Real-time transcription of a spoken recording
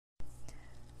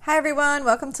Hi everyone,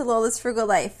 welcome to Lola's Frugal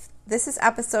Life. This is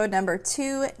episode number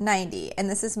 290, and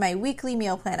this is my weekly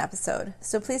meal plan episode.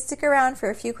 So please stick around for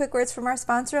a few quick words from our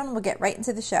sponsor, and we'll get right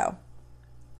into the show.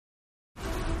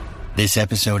 This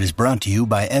episode is brought to you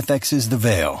by FX's The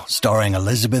Veil, starring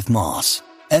Elizabeth Moss.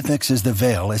 FX's The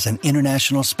Veil is an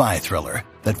international spy thriller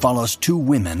that follows two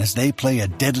women as they play a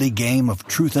deadly game of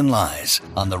truth and lies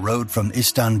on the road from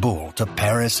Istanbul to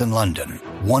Paris and London.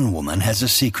 One woman has a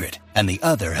secret, and the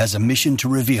other has a mission to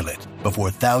reveal it before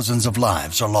thousands of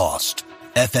lives are lost.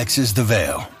 FX's The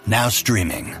Veil, now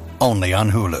streaming, only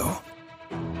on Hulu.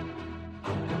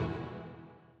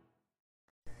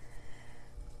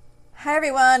 Hi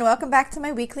everyone, welcome back to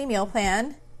my weekly meal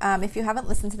plan. If you haven't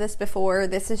listened to this before,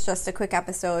 this is just a quick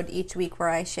episode each week where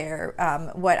I share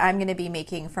what I'm going to be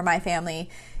making for my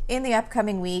family in the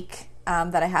upcoming week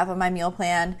that I have on my meal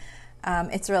plan.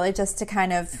 It's really just to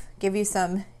kind of give you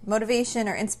some motivation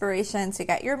or inspiration to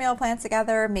get your meal plan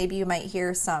together. Maybe you might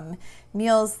hear some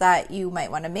meals that you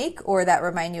might want to make or that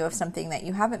remind you of something that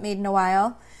you haven't made in a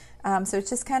while. So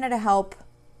it's just kind of to help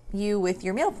you with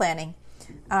your meal planning.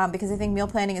 Because I think meal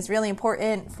planning is really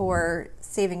important for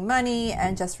saving money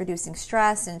and just reducing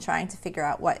stress and trying to figure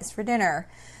out what is for dinner.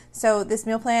 So this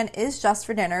meal plan is just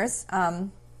for dinners,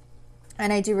 and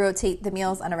I do rotate the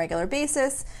meals on a regular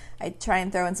basis. I try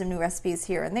and throw in some new recipes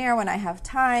here and there when I have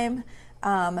time,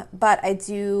 but I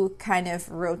do kind of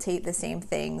rotate the same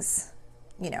things,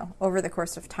 over the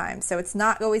course of time. So it's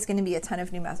not always going to be a ton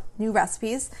of new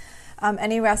recipes.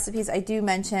 Any recipes I do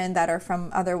mention that are from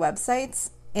other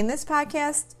websites in this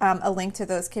podcast, a link to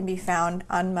those can be found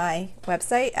on my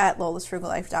website at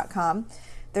lolasfrugallife.com.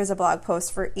 There's a blog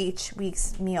post for each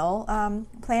week's meal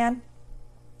plan,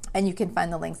 and you can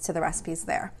find the links to the recipes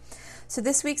there. So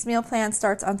this week's meal plan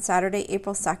starts on Saturday,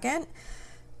 April 2nd.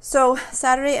 So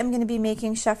Saturday, I'm going to be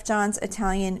making Chef John's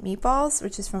Italian meatballs,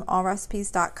 which is from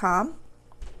allrecipes.com.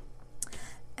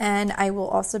 And I will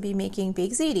also be making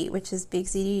baked ziti, which is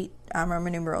baked ziti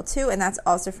Roman numeral 2, and that's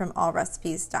also from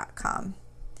allrecipes.com.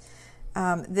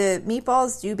 The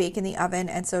meatballs do bake in the oven,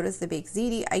 and so does the baked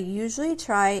ziti. I usually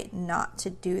try not to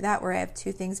do that where I have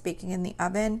two things baking in the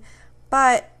oven,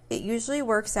 but it usually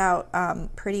works out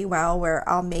pretty well where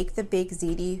I'll make the baked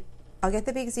ziti. I'll get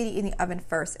the baked ziti in the oven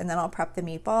first, and then I'll prep the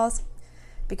meatballs,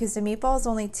 because the meatballs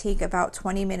only take about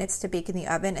 20 minutes to bake in the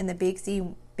oven, and the baked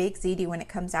ziti when it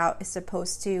comes out is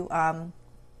supposed to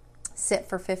sit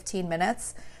for 15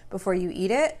 minutes before you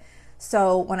eat it.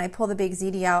 So when I pull the baked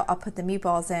ziti out, I'll put the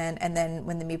meatballs in, and then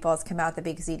when the meatballs come out, the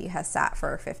baked ziti has sat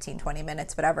for 15, 20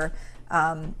 minutes, whatever,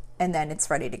 and then it's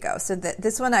ready to go. So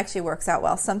this one actually works out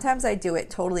well. Sometimes I do it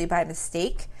totally by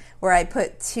mistake, where I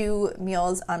put two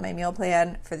meals on my meal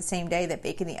plan for the same day that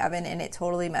bake in the oven, and it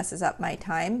totally messes up my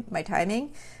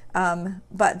timing.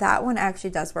 But that one actually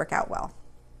does work out well.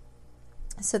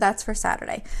 So that's for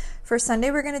Saturday. For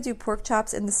Sunday, we're going to do pork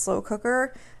chops in the slow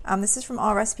cooker. This is from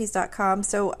allrecipes.com.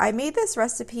 So I made this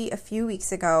recipe a few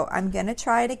weeks ago. I'm going to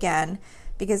try it again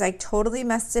because I totally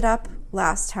messed it up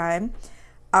last time.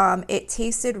 It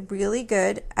tasted really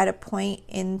good at a point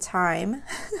in time.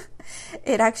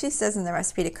 It actually says in the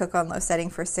recipe to cook on low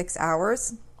setting for 6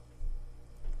 hours.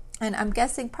 And I'm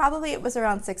guessing probably it was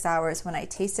around 6 hours when I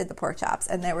tasted the pork chops,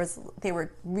 and they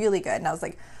were really good. And I was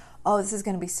like, oh, this is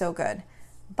going to be so good.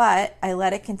 But I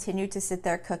let it continue to sit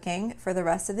there cooking for the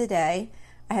rest of the day.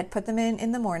 I had put them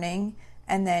in the morning,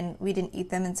 and then we didn't eat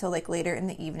them until later in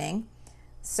the evening.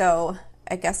 So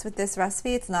I guess with this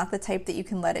recipe, it's not the type that you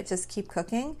can let it just keep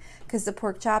cooking, because the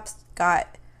pork chops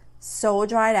got so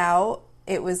dried out,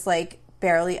 it was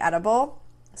barely edible.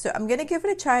 So I'm going to give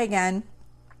it a try again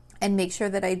and make sure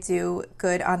that I do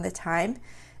good on the time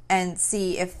and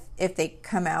see if they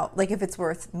come out, if it's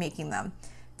worth making them.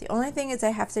 The only thing is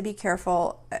I have to be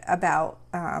careful about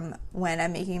when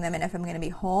I'm making them and if I'm going to be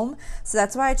home. So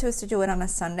that's why I chose to do it on a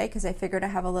Sunday, because I figured I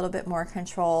have a little bit more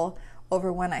control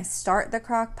over when I start the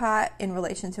crock pot in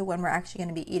relation to when we're actually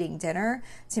going to be eating dinner,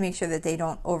 to make sure that they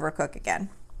don't overcook again.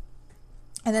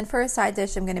 And then for a side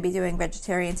dish, I'm going to be doing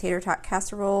vegetarian tater tot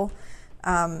casserole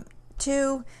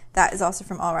 2. That is also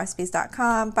from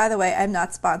allrecipes.com. By the way, I'm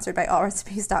not sponsored by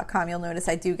allrecipes.com. You'll notice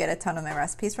I do get a ton of my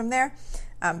recipes from there.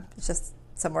 It's just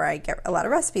somewhere I get a lot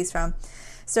of recipes from.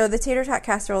 So the tater tot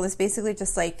casserole is basically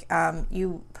just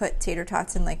you put tater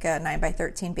tots in a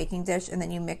 9x13 baking dish, and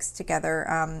then you mix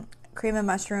together cream and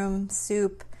mushroom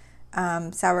soup,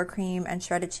 sour cream, and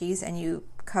shredded cheese, and you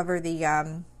cover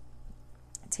the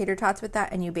tater tots with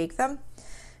that, and you bake them.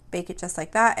 Bake it just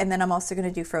like that. And then I'm also going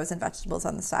to do frozen vegetables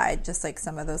on the side, just like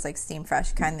some of those steam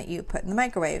fresh kind that you put in the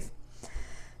microwave.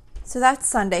 So that's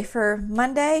Sunday. For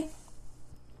Monday,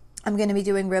 I'm going to be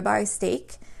doing ribeye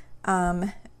steak.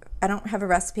 I don't have a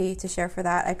recipe to share for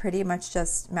that. I pretty much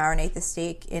just marinate the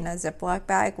steak in a Ziploc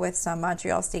bag with some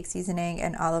Montreal steak seasoning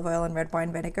and olive oil and red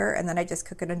wine vinegar, and then I just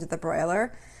cook it under the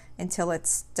broiler until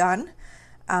it's done.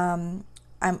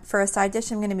 For a side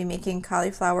dish, I'm going to be making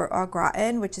cauliflower au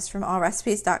gratin, which is from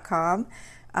allrecipes.com.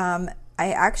 I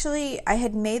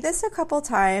had made this a couple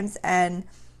times, and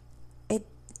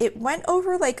it went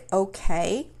over like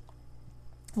okay.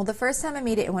 Well, the first time I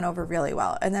made it, it went over really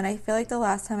well. And then I feel like the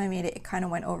last time I made it, it kind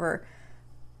of went over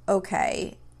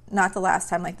okay. Not the last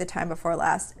time, like the time before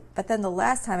last. But then the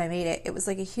last time I made it, it was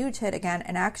like a huge hit again.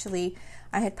 And actually,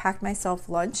 I had packed myself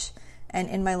lunch. And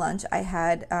in my lunch, I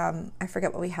had, I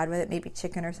forget what we had with it, maybe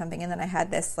chicken or something. And then I had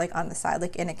this like on the side,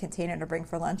 like in a container to bring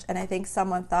for lunch. And I think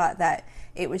someone thought that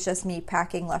it was just me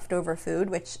packing leftover food,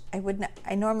 which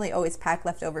I normally always pack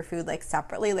leftover food like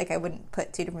separately. Like I wouldn't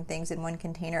put two different things in one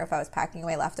container if I was packing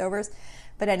away leftovers.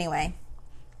 But anyway,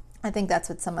 I think that's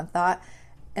what someone thought.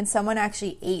 And someone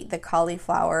actually ate the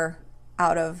cauliflower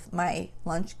out of my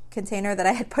lunch container that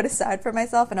I had put aside for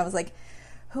myself. And I was like,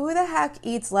 who the heck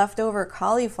eats leftover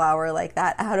cauliflower like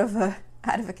that out of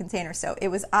a container? So it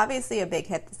was obviously a big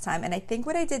hit this time. And I think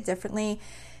what I did differently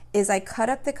is I cut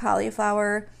up the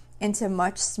cauliflower into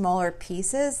much smaller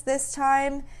pieces this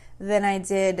time than I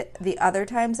did the other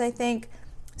times, I think.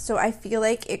 So I feel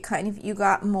like it kind of, you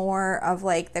got more of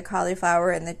like the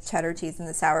cauliflower and the cheddar cheese and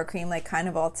the sour cream like kind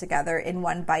of all together in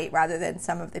one bite rather than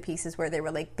some of the pieces where they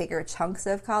were like bigger chunks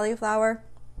of cauliflower.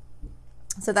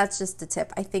 So that's just a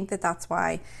tip. I think that's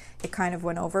why it kind of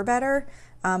went over better.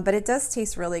 But it does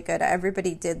taste really good.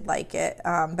 Everybody did like it.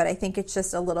 But I think it's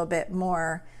just a little bit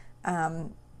more,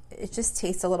 it just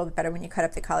tastes a little bit better when you cut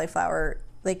up the cauliflower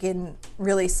like in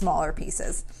really smaller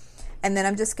pieces. And then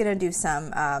I'm just going to do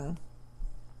some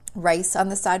rice on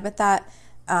the side with that.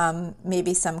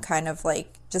 Maybe some kind of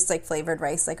like, just like flavored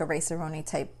rice, like a rice-a-roni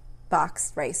type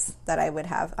boxed rice that I would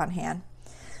have on hand.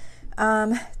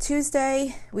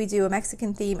 Tuesday, we do a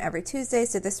Mexican theme every Tuesday.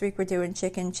 So this week we're doing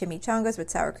chicken chimichangas with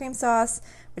sour cream sauce,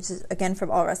 which is again from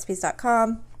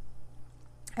allrecipes.com.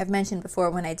 I've mentioned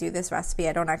before when I do this recipe,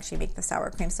 I don't actually make the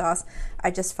sour cream sauce. I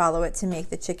just follow it to make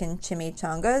the chicken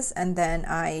chimichangas, and then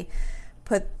I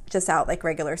put just out like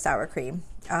regular sour cream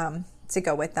to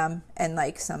go with them, and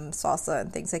like some salsa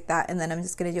and things like that. And then I'm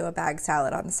just going to do a bag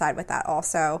salad on the side with that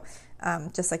also,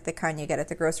 just like the kind you get at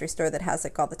the grocery store that has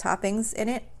like all the toppings in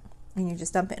it. And you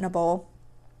just dump it in a bowl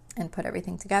and put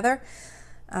everything together.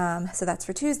 So that's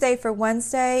for Tuesday. For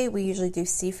Wednesday, we usually do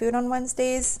seafood on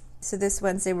Wednesdays. So this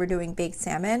Wednesday, we're doing baked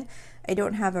salmon. I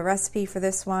don't have a recipe for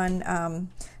this one,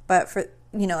 but for,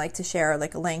 like to share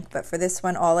like a link. But for this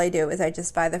one, all I do is I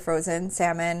just buy the frozen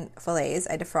salmon fillets.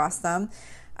 I defrost them.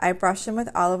 I brush them with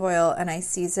olive oil, and I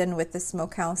season with the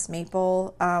Smokehouse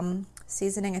maple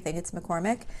seasoning. I think it's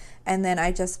McCormick. And then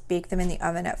I just bake them in the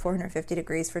oven at 450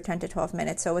 degrees for 10 to 12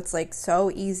 minutes. So it's like so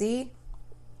easy.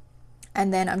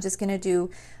 And then I'm just going to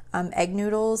do egg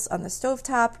noodles on the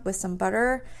stovetop with some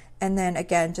butter. And then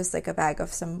again, just like a bag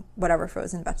of some whatever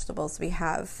frozen vegetables we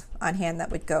have on hand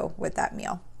that would go with that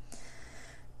meal.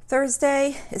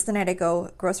 Thursday is the night I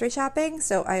go grocery shopping.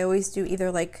 So I always do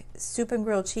either like soup and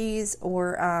grilled cheese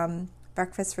or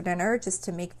breakfast for dinner, just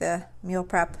to make the meal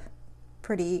prep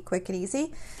pretty quick and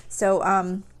easy.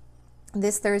 So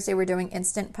this Thursday we're doing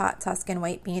Instant Pot Tuscan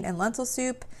white bean and lentil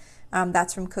soup.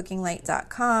 That's from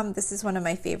cookinglight.com. This is one of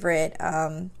my favorite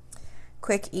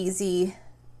quick, easy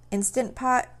Instant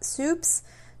Pot soups.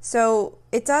 So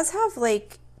it does have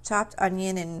like chopped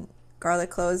onion and garlic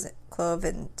clove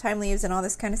and thyme leaves and all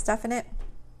this kind of stuff in it.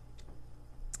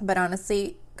 But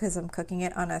honestly, because I'm cooking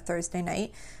it on a Thursday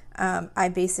night, I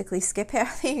basically skip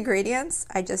half the ingredients.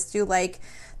 I just do like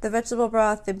the vegetable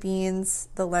broth, the beans,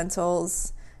 the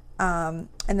lentils, and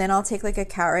then I'll take like a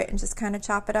carrot and just kind of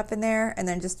chop it up in there, and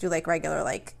then just do like regular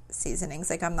like seasonings.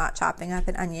 Like I'm not chopping up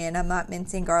an onion, I'm not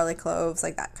mincing garlic cloves,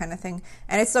 like that kind of thing.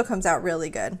 And it still comes out really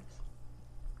good.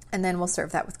 And then we'll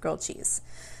serve that with grilled cheese.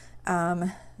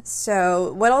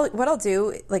 So what I'll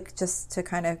do, like just to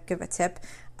kind of give a tip,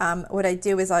 what I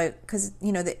do is because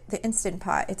the Instant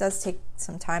Pot, it does take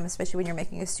some time, especially when you're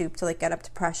making a soup, to like get up to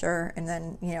pressure and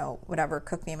then, whatever,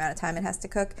 cook the amount of time it has to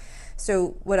cook.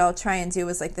 So what I'll try and do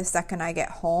is like the second I get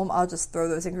home, I'll just throw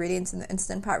those ingredients in the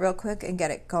Instant Pot real quick and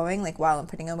get it going, like while I'm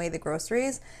putting away the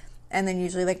groceries. And then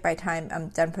usually like by the time I'm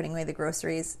done putting away the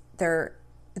groceries, the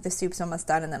soup's almost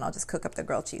done, and then I'll just cook up the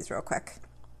grilled cheese real quick.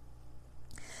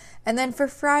 And then for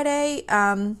Friday,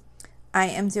 I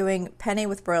am doing penne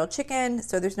with broiled chicken.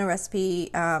 So there's no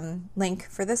recipe link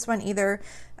for this one either.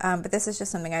 But this is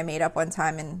just something I made up one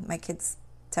time, and my kids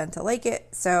tend to like it.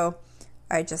 So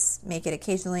I just make it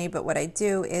occasionally, but what I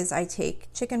do is I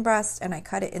take chicken breast and I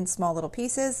cut it in small little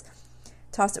pieces,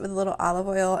 toss it with a little olive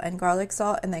oil and garlic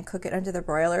salt, and then cook it under the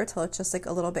broiler till it's just like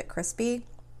a little bit crispy.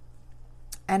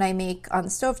 And I make on the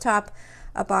stovetop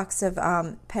a box of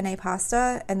penne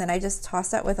pasta, and then I just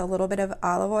toss that with a little bit of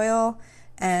olive oil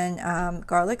and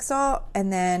garlic salt,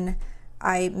 and then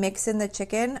I mix in the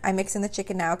chicken. I mix in the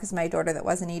chicken now because my daughter that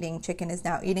wasn't eating chicken is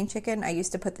now eating chicken. I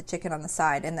used to put the chicken on the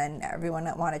side, and then everyone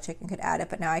that wanted chicken could add it,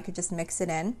 but now I could just mix it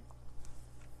in.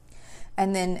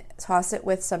 And then toss it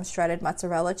with some shredded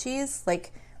mozzarella cheese,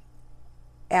 like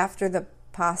after the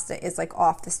pasta is like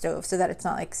off the stove, so that it's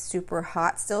not like super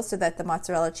hot still, so that the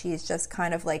mozzarella cheese just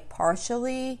kind of like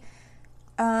partially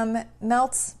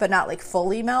melts, but not like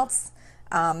fully melts.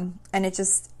 And it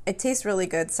tastes really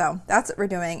good. So that's what we're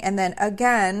doing. And then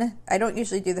again, I don't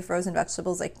usually do the frozen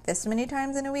vegetables like this many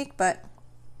times in a week, but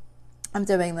I'm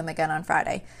doing them again on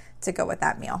Friday to go with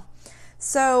that meal.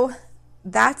 So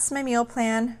that's my meal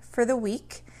plan for the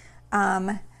week.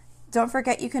 Don't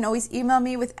forget, you can always email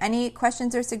me with any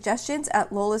questions or suggestions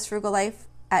at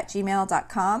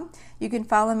lolasfrugallife@gmail.com. You can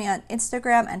follow me on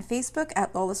Instagram and Facebook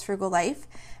at lolasfrugallife.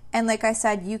 And like I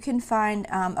said, you can find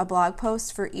a blog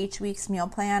post for each week's meal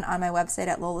plan on my website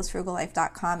at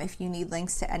lolasfrugallife.com if you need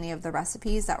links to any of the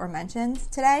recipes that were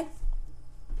mentioned today.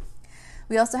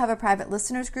 We also have a private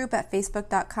listeners group at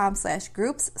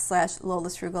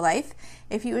facebook.com/groups/lolasfrugallife.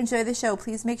 If you enjoy the show,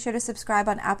 please make sure to subscribe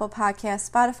on Apple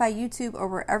Podcasts, Spotify, YouTube, or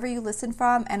wherever you listen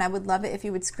from. And I would love it if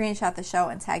you would screenshot the show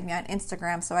and tag me on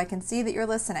Instagram so I can see that you're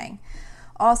listening.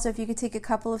 Also, if you could take a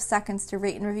couple of seconds to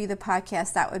rate and review the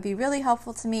podcast, that would be really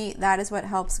helpful to me. That is what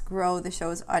helps grow the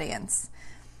show's audience,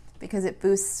 because it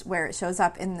boosts where it shows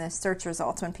up in the search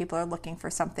results when people are looking for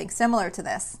something similar to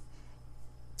this.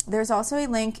 There's also a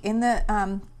link in the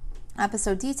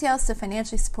episode details to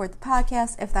financially support the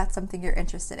podcast if that's something you're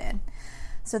interested in.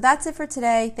 So that's it for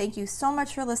today. Thank you so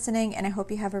much for listening, and I hope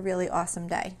you have a really awesome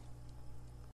day.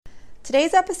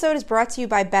 Today's episode is brought to you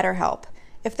by BetterHelp.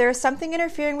 If there is something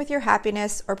interfering with your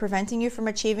happiness or preventing you from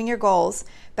achieving your goals,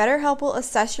 BetterHelp will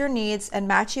assess your needs and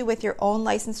match you with your own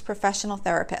licensed professional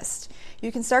therapist.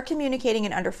 You can start communicating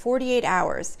in under 48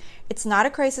 hours. It's not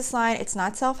a crisis line, it's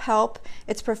not self-help,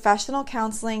 it's professional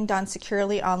counseling done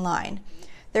securely online.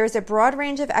 There is a broad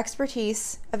range of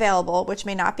expertise available, which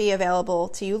may not be available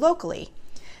to you locally.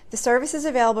 The service is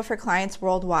available for clients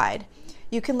worldwide.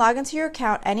 You can log into your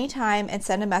account anytime and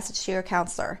send a message to your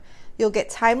counselor. You'll get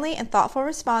timely and thoughtful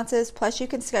responses, plus you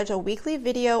can schedule weekly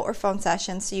video or phone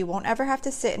sessions so you won't ever have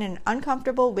to sit in an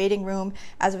uncomfortable waiting room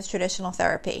as with traditional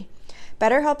therapy.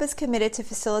 BetterHelp is committed to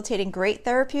facilitating great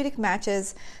therapeutic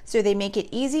matches, so they make it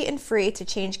easy and free to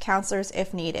change counselors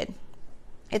if needed.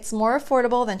 It's more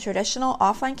affordable than traditional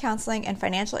offline counseling, and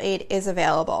financial aid is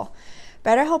available.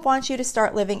 BetterHelp wants you to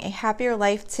start living a happier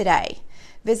life today.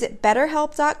 Visit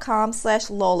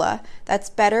betterhelp.com/Lola, that's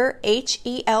better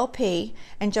HELP,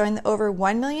 and join the over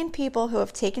 1 million people who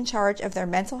have taken charge of their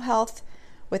mental health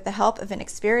with the help of an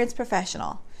experienced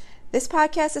professional. This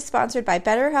podcast is sponsored by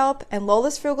BetterHelp, and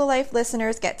Lola's Frugal Life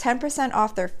listeners get 10%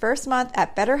 off their first month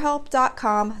at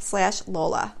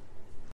betterhelp.com/Lola.